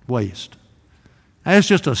waist. That's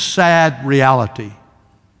just a sad reality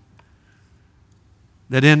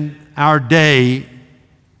that in our day,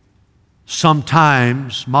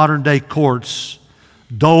 sometimes modern day courts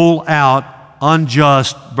dole out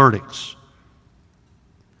unjust verdicts.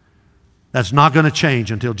 That's not going to change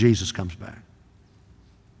until Jesus comes back.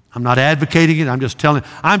 I'm not advocating it. I'm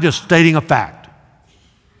just stating a fact.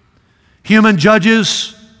 Human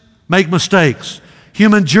judges make mistakes.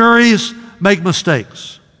 Human juries make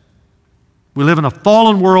mistakes. We live in a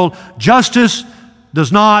fallen world. Justice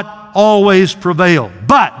does not always prevail.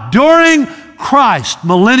 But during Christ's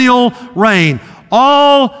millennial reign,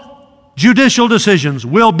 all judicial decisions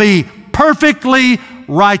will be perfectly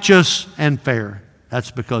righteous and fair. That's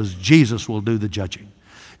because Jesus will do the judging.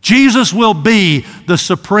 Jesus will be the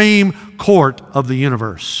supreme court of the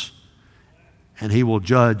universe. And he will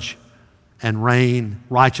judge and reign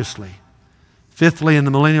righteously. Fifthly, in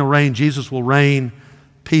the millennial reign, Jesus will reign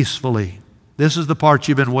peacefully. This is the part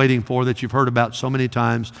you've been waiting for, that you've heard about so many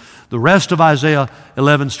times. The rest of Isaiah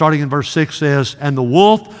 11, starting in verse 6, says, "And the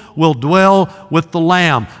wolf will dwell with the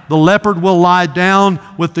lamb. The leopard will lie down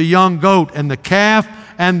with the young goat, and the calf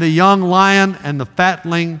and the young lion and the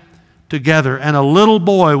fatling together. And a little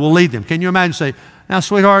boy will lead them." Can you imagine? Say, "Now,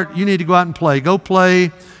 sweetheart, you need to go out and play. Go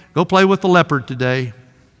play with the leopard today.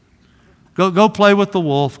 Go play with the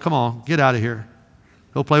wolf. Come on, get out of here.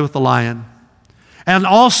 Go play with the lion. And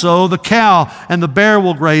also the cow and the bear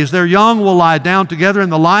will graze. Their young will lie down together,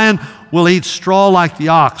 and the lion will eat straw like the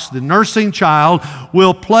ox. The nursing child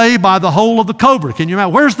will play by the hole of the cobra." Can you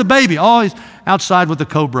imagine? Where's the baby? Oh, he's outside with the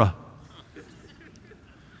cobra.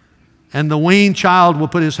 "And the weaned child will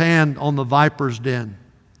put his hand on the viper's den.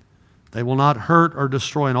 They will not hurt or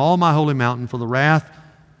destroy in all my holy mountain, for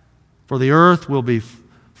the earth will be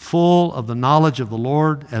full of the knowledge of the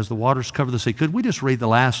Lord as the waters cover the sea." Could we just read the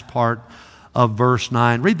last part of verse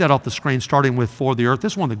 9? Read that off the screen, starting with "for the earth."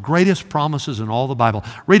 This is one of the greatest promises in all the Bible.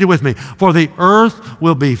 Read it with me. "For the earth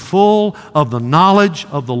will be full of the knowledge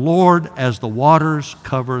of the Lord as the waters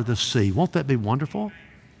cover the sea." Won't that be wonderful?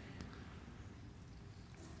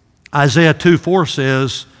 Isaiah 2:4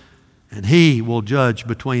 says, "And he will judge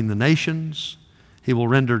between the nations. He will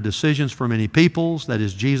render decisions for many peoples." That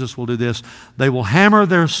is, Jesus will do this. "They will hammer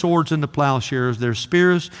their swords into plowshares, their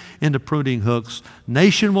spears into pruning hooks.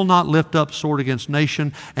 Nation will not lift up sword against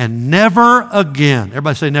nation, and never again,"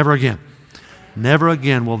 everybody say never again, "never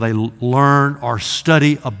again will they learn or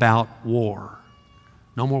study about war."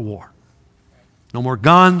 No more war. No more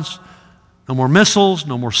guns, no more missiles,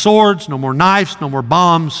 no more swords, no more knives, no more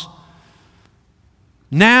bombs.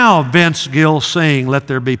 Now Vince Gill sing, "Let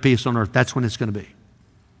there be peace on earth." That's when it's going to be.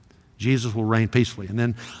 Jesus will reign peacefully. And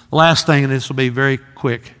then the last thing, and this will be very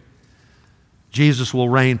quick, Jesus will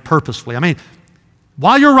reign purposefully. I mean,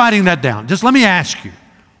 while you're writing that down, just let me ask you,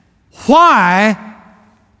 why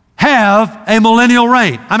have a millennial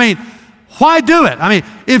reign? I mean, why do it? I mean,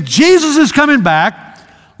 if Jesus is coming back,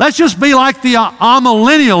 let's just be like the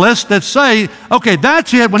amillennialists that say, okay,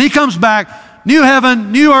 that's it. When he comes back, new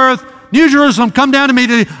heaven, new earth, New Jerusalem, come down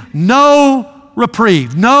immediately. No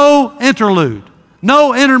reprieve, no interlude,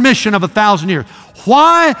 no intermission of 1,000 years.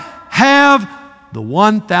 Why have the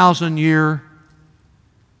 1,000-year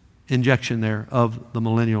injection there of the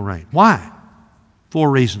millennial reign? Why?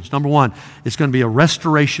 4 reasons. Number 1, it's going to be a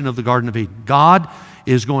restoration of the Garden of Eden. God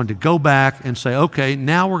is going to go back and say, okay,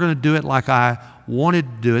 now we're going to do it like I wanted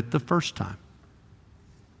to do it the first time.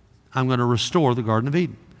 I'm going to restore the Garden of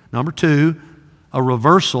Eden. Number 2, a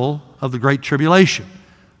reversal of the Great Tribulation.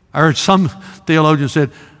 I heard some theologians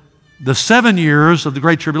said the 7 years of the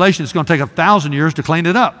Great Tribulation, it's going to take 1,000 years to clean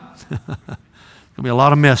it up. It's going to be a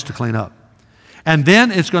lot of mess to clean up. And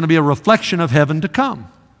then it's going to be a reflection of heaven to come.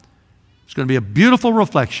 It's going to be a beautiful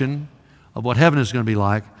reflection of what heaven is going to be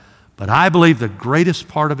like. But I believe the greatest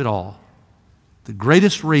part of it all, the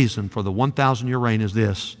greatest reason for the 1,000-year reign is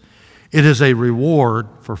this: it is a reward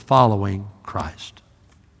for following Christ.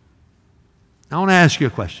 Now, I want to ask you a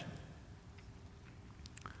question.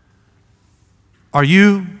 Are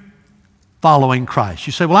you following Christ?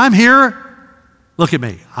 You say, well, I'm here. Look at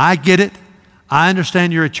me. I get it. I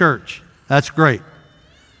understand you're a church. That's great.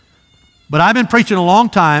 But I've been preaching a long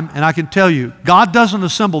time, and I can tell you, God doesn't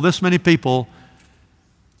assemble this many people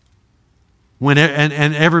and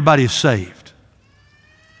everybody's saved.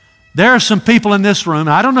 There are some people in this room, and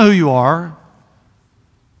I don't know who you are.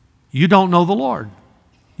 You don't know the Lord.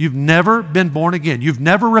 You've never been born again. You've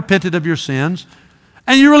never repented of your sins,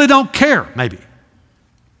 and you really don't care, maybe.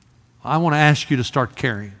 I want to ask you to start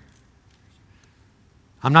caring.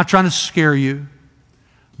 I'm not trying to scare you,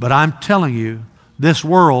 but I'm telling you, this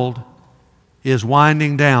world is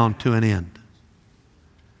winding down to an end.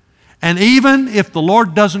 And even if the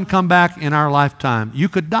Lord doesn't come back in our lifetime, you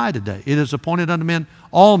could die today. It is appointed unto men,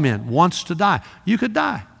 all men, once to die. You could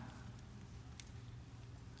die.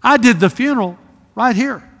 I did the funeral right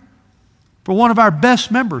here for one of our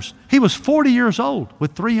best members. He was 40 years old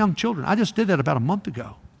with 3 young children. I just did that about a month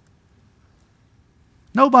ago.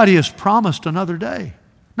 Nobody has promised another day.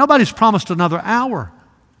 Nobody's promised another hour.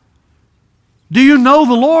 Do you know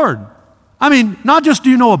the Lord? I mean, not just do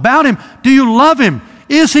you know about Him, do you love Him?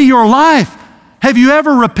 Is He your life? Have you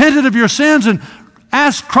ever repented of your sins and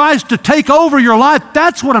asked Christ to take over your life?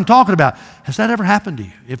 That's what I'm talking about. Has that ever happened to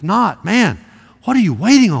you? If not, man, what are you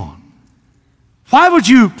waiting on? Why would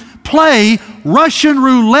you play Russian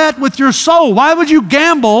roulette with your soul? Why would you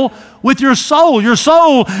gamble with your soul? Your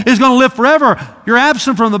soul is going to live forever. You're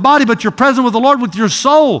absent from the body, but you're present with the Lord with your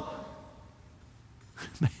soul.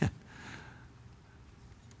 Man.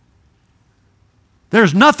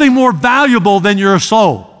 There's nothing more valuable than your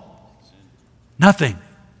soul. Nothing.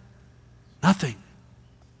 Nothing.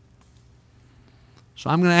 So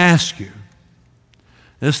I'm going to ask you,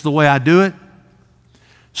 this is the way I do it.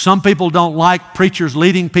 Some people don't like preachers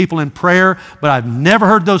leading people in prayer, but I've never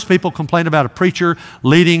heard those people complain about a preacher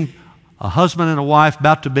leading a husband and a wife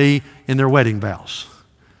about to be in their wedding vows.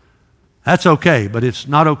 That's okay, but it's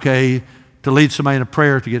not okay to lead somebody in a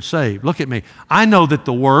prayer to get saved. Look at me. I know that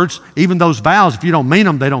the words, even those vows, if you don't mean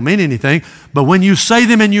them, they don't mean anything. But when you say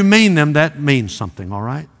them and you mean them, that means something, all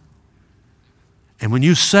right? And when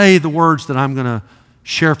you say the words that I'm going to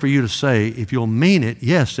share for you to say, if you'll mean it,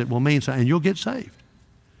 yes, it will mean something, and you'll get saved.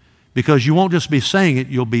 Because you won't just be saying it,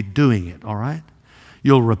 you'll be doing it, all right?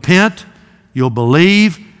 You'll repent, you'll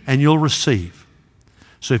believe, and you'll receive.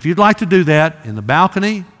 So if you'd like to do that in the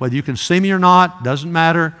balcony, whether you can see me or not, doesn't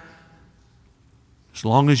matter, as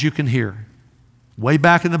long as you can hear. Way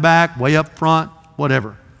back in the back, way up front,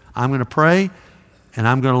 whatever. I'm going to pray, and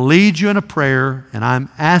I'm going to lead you in a prayer, and I'm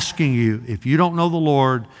asking you, if you don't know the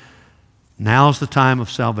Lord, now's the time of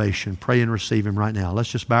salvation. Pray and receive Him right now. Let's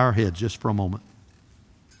just bow our heads just for a moment.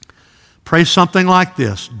 Pray something like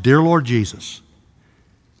this. Dear Lord Jesus,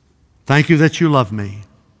 thank you that you love me.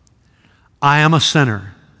 I am a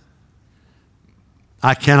sinner.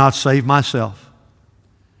 I cannot save myself.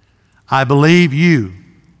 I believe you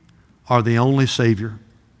are the only Savior.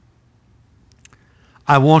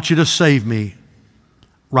 I want you to save me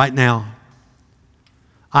right now.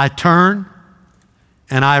 I turn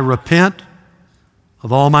and I repent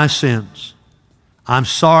of all my sins. I'm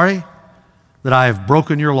sorry that I have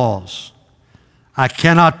broken your laws. I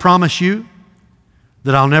cannot promise you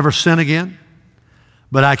that I'll never sin again,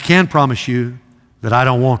 but I can promise you that I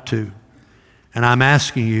don't want to. And I'm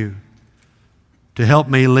asking you to help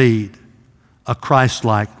me lead a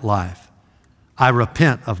Christ-like life. I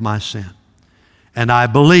repent of my sin. And I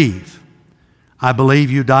believe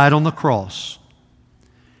you died on the cross.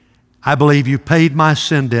 I believe you paid my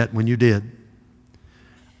sin debt when you did.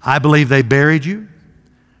 I believe they buried you,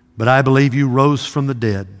 but I believe you rose from the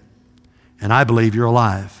dead. And I believe you're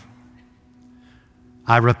alive.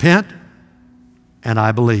 I repent and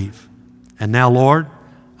I believe. And now, Lord,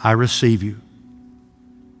 I receive you.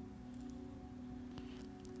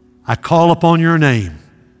 I call upon your name.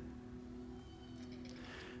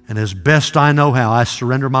 And as best I know how, I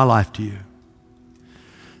surrender my life to you.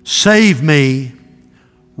 Save me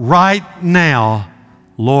right now,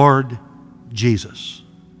 Lord Jesus.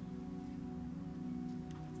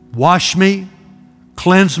 Wash me,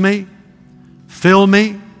 cleanse me, fill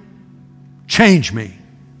me, change me.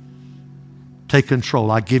 Take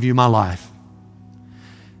control. I give you my life.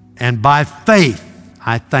 And by faith,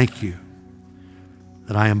 I thank you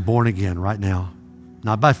that I am born again right now.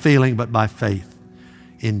 Not by feeling, but by faith.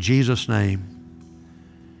 In Jesus' name.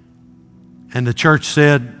 And the church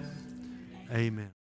said, amen.